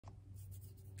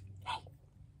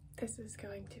This is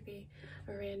going to be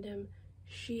a random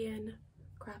SHEIN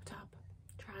crop top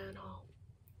try-on haul.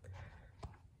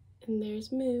 And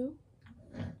there's Moo,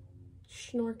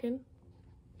 schnorking,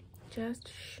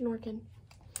 just schnorking.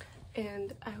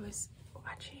 And I was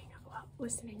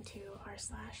listening to r/,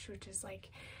 which is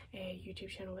like a YouTube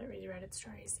channel that reads Reddit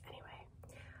stories. Anyway,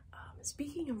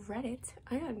 speaking of Reddit,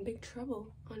 I got in big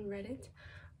trouble on Reddit.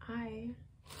 I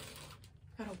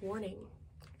got a warning.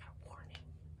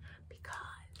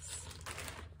 Because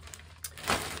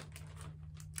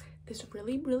this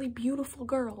really, really beautiful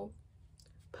girl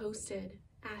posted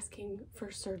asking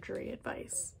for surgery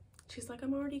advice. She's like,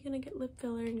 I'm already gonna get lip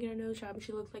filler and get a nose job. And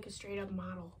she looked like a straight up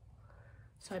model.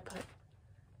 So I put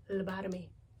lobotomy.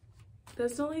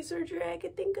 That's the only surgery I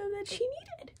could think of that she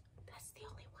needed. That's the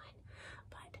only one.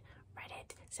 But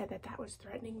Reddit said that that was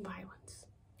threatening violence.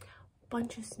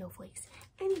 Bunch of snowflakes.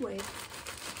 Anyway,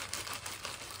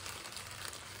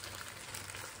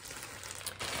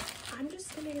 I'm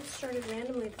just gonna get started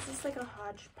randomly. This is like a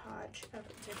hodgepodge of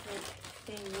different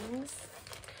things.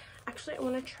 Actually, I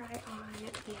want to try on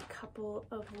a couple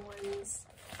of ones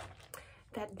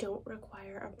that don't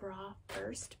require a bra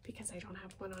first because I don't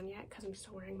have one on yet because I'm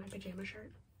still wearing my pajama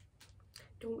shirt.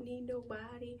 Don't need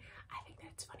nobody. I think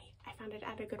that's funny. I found it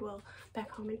at a Goodwill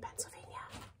back home in Pennsylvania.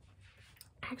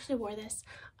 I actually wore this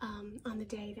on the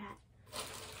day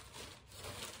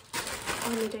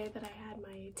that I had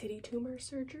my titty tumor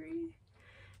surgery,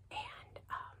 and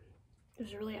it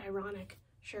was a really ironic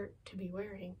shirt to be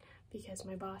wearing because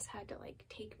my boss had to like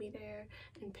take me there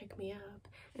and pick me up,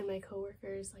 and my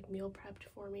coworkers like meal prepped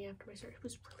for me after my surgery. It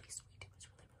was really sweet. It was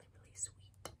really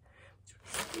sweet. It was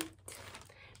really sweet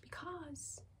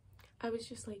because I was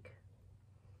just like,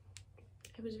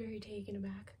 I was very taken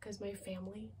aback because my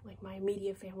family, like my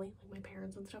immediate family, like my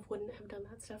parents and stuff, wouldn't have done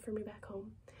that stuff for me back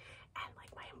home. And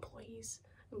like my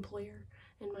employer,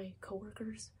 and my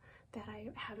coworkers that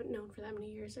I haven't known for that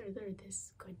many years they're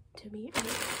this good to me.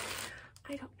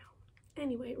 I don't know.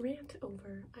 Anyway, rant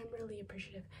over. I'm really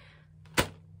appreciative.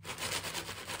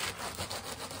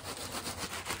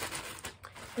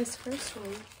 This first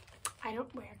one, I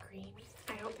don't wear green.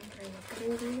 I don't think I look good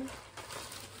in green.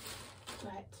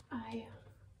 But I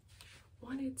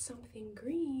wanted something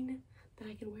green that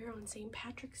I can wear on St.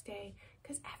 Patrick's Day,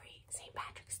 because every St.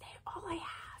 Patrick's Day, all I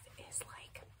have is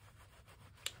like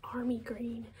army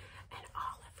green and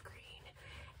olive green,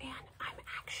 and I'm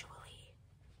actually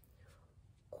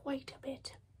quite a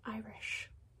bit Irish,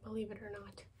 believe it or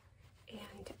not,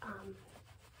 and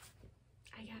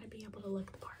I gotta be able to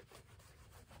look the part.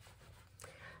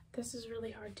 This is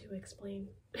really hard to explain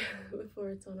before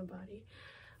it's on a body,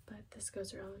 but this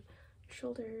goes around your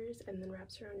shoulders and then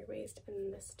wraps around your waist, and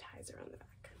then this ties around the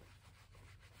back.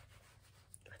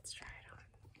 Let's try it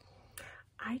on.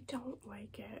 I don't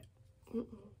like it.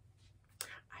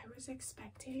 I was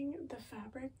expecting the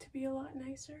fabric to be a lot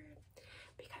nicer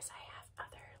because I have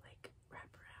other like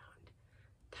wraparound,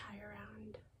 tie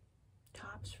around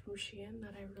tops from SHEIN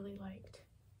that I really liked,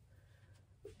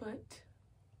 but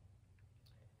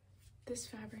this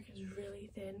fabric is really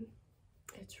thin.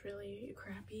 It's really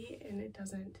crappy and it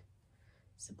doesn't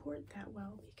support that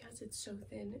well because it's so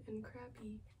thin and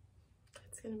crappy.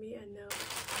 It's gonna be a no.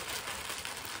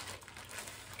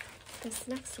 This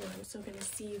next one, I'm still gonna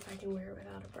see if I can wear it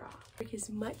without a bra. It is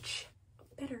much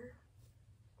better,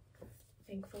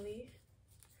 thankfully.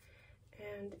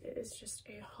 And it is just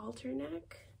a halter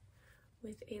neck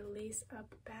with a lace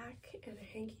up back and a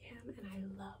hanky hem, and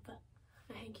I love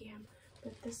a hanky hem.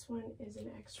 But this one is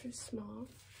an extra small.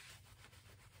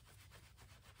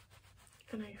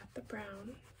 And I got the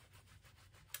brown.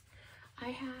 I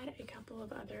had a couple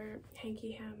of other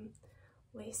hanky hem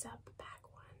lace up back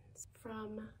ones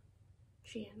from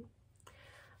SHEIN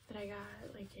that I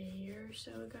got like a year or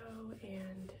so ago,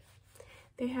 and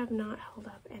they have not held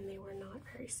up and they were not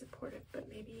very supportive, but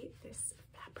maybe this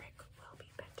fabric will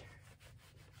be better.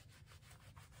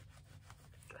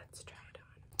 Let's try it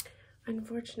on.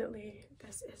 Unfortunately,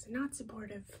 this is not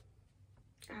supportive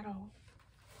at all.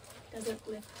 Doesn't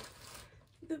lift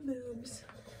the boobs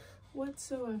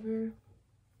whatsoever.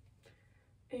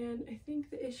 And I think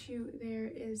the issue there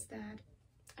is that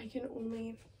I can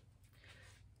only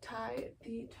tie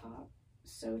the top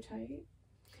so tight.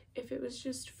 If it was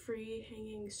just free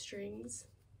hanging strings,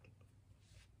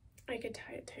 I could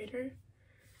tie it tighter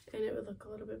and it would look a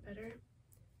little bit better,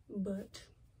 but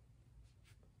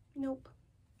nope.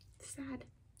 Sad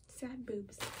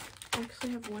boobs. I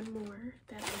actually have one more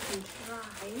that I can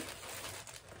try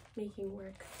making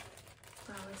work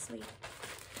flawlessly,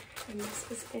 and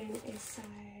this is in a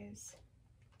size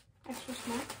extra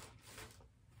small,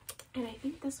 and I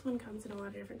think this one comes in a lot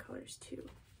of different colors too.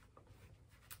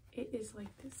 It is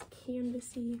like this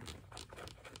canvasy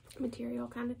material,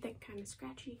 kind of thick, kind of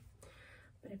scratchy.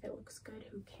 But if it looks good,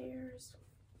 who cares?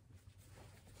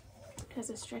 It has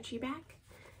a stretchy back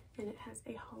and it has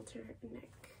a halter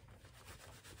neck.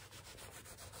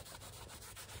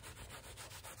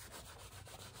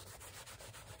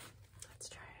 Let's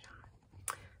try it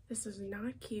on. This is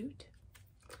not cute.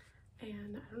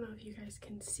 And I don't know if you guys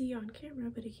can see on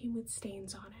camera, but it came with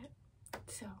stains on it.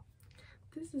 So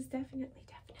this is definitely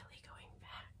going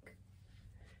back.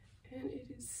 And it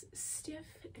is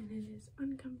stiff and it is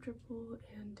uncomfortable,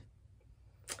 and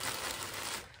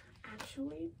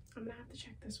actually I'm gonna have to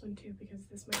check this one too, because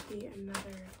this might be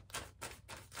another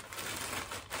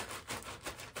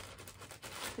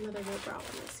no problem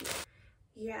this year.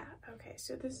 Yeah, okay,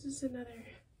 so this is another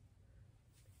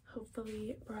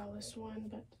hopefully braless one,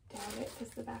 but doubt it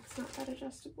because the back's not that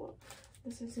adjustable.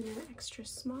 This is in an extra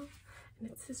small, and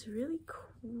it's this really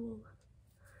cool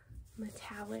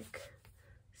metallic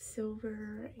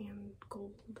silver and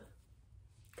gold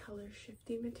color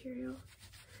shifty material.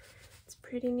 It's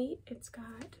pretty neat. It's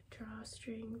got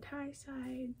drawstring tie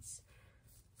sides,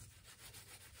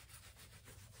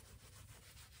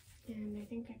 and I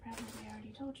think I probably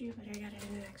already told you, but I got it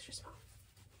in an extra small.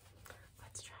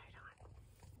 Let's try it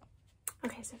on.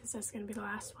 Okay, so this is going to be the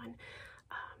last one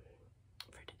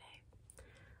for today,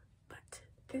 but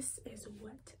this is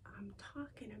what I'm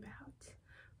talking about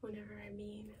whenever I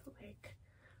mean, like,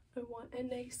 I want a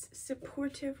nice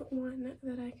supportive one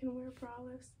that I can wear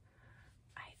braless.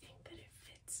 I think that it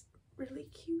fits really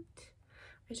cute.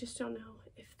 I just don't know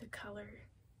if the color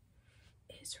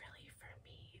is really for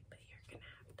me, but you're gonna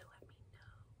have to let me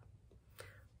know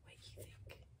what you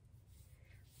think.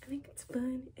 I think it's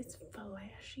fun. It's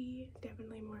flashy.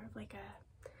 Definitely more of like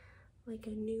a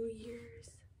New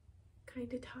Year's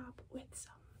kind of top with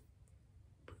some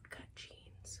bootcut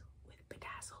jeans with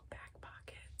bedazzled back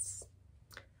pockets.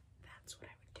 That's what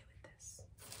I would do with this.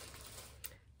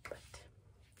 But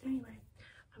anyway,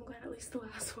 I'm glad at least the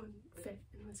last one fit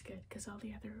and was good, because all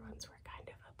the other ones were kind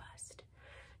of a bust.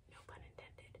 No pun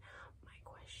intended. My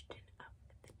question of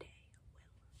the day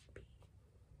will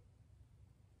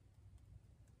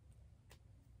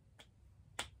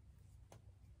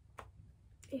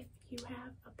be, if you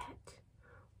have a pet,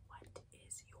 what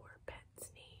is your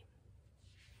pet's name?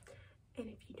 And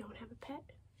if you don't have a pet,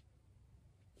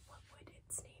 what would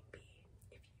its name be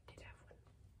if you did have one?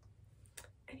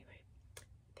 Anyway,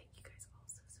 thank you guys all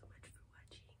so much for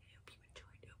watching. I hope you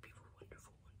enjoyed. I hope you have a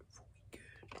wonderful, wonderful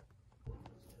weekend.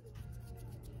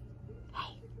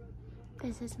 Hey,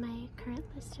 this is my current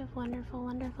list of wonderful,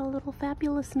 wonderful little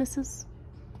fabulousnesses.